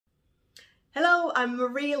Hello, I'm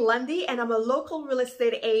Marie Lundy and I'm a local real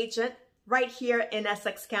estate agent right here in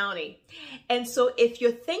Essex County. And so if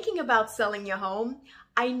you're thinking about selling your home,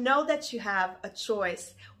 I know that you have a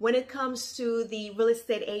choice when it comes to the real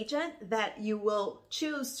estate agent that you will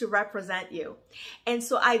choose to represent you. And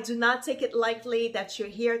so I do not take it lightly that you're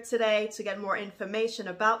here today to get more information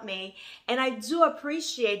about me. And I do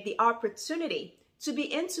appreciate the opportunity to be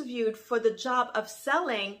interviewed for the job of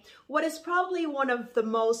selling what is probably one of the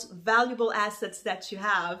most valuable assets that you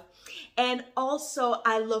have. And also,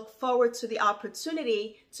 I look forward to the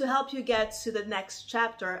opportunity to help you get to the next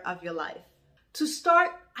chapter of your life. To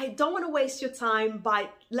start, I don't want to waste your time by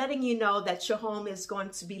letting you know that your home is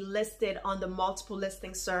going to be listed on the multiple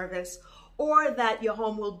listing service or that your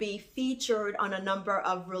home will be featured on a number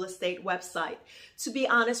of real estate websites. To be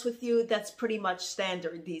honest with you, that's pretty much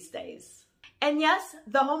standard these days. And yes,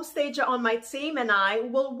 the home stager on my team and I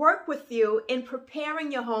will work with you in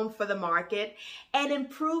preparing your home for the market and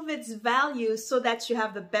improve its value so that you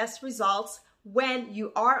have the best results when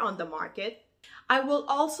you are on the market. I will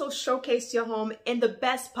also showcase your home in the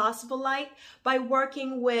best possible light by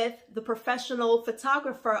working with the professional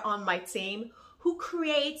photographer on my team who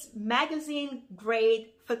creates magazine-grade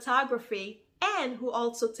photography and who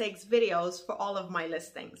also takes videos for all of my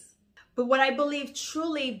listings. But what I believe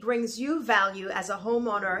truly brings you value as a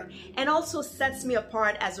homeowner and also sets me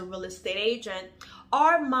apart as a real estate agent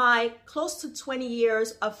are my close to 20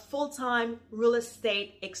 years of full-time real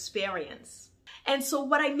estate experience. And so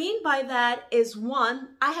what I mean by that is, one,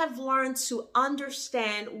 I have learned to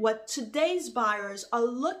understand what today's buyers are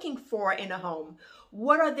looking for in a home.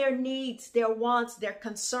 What are their needs, their wants, their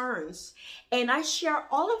concerns? And I share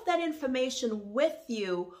all of that information with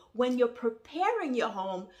you when you're preparing your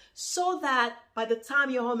home so that by the time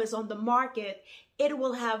your home is on the market, it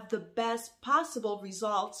will have the best possible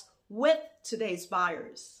results with today's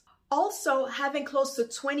buyers. Also, having close to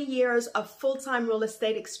 20 years of full-time real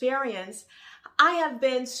estate experience, I have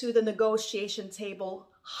been to the negotiation table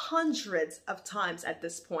hundreds of times at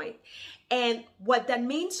this point. And what that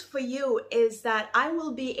means for you is that I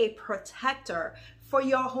will be a protector for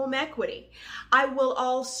your home equity. I will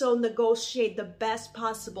also negotiate the best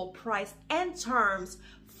possible price and terms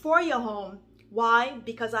for your home. Why?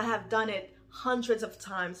 Because I have done it hundreds of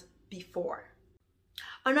times before.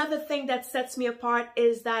 Another thing that sets me apart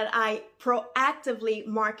is that I proactively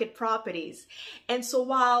market properties. And so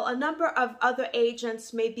while a number of other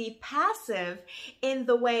agents may be passive in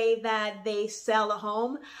the way that they sell a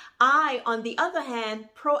home, I, on the other hand,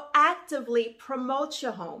 proactively promote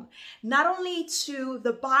your home, not only to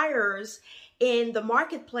the buyers in the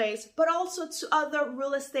marketplace, but also to other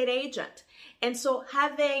real estate agents. And so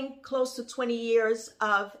having close to 20 years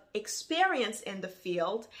of experience in the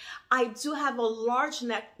field, I do have a large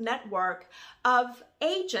network of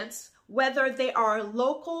agents, whether they are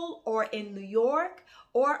local or in New York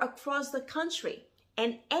or across the country.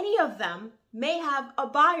 And any of them may have a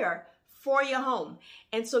buyer for your home.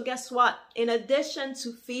 And so guess what? In addition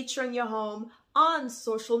to featuring your home on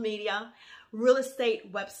social media, real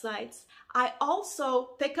estate websites, I also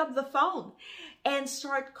pick up the phone and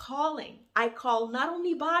start calling. I call not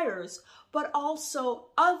only buyers, but also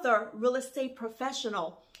other real estate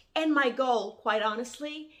professionals. And my goal, quite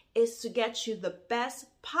honestly, is to get you the best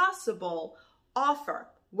possible offer,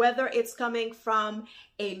 whether it's coming from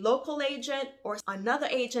a local agent or another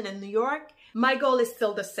agent in New York. My goal is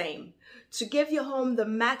still the same, to give your home the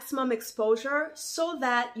maximum exposure so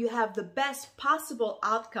that you have the best possible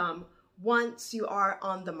outcome once you are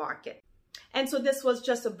on the market. And so this was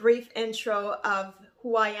just a brief intro of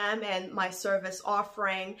who I am and my service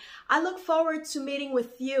offering. I look forward to meeting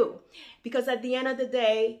with you because at the end of the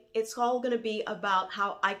day, it's all going to be about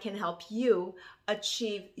how I can help you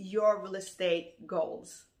achieve your real estate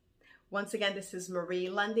goals. Once again, this is Marie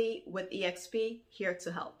Lundy with eXp, here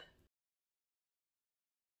to help.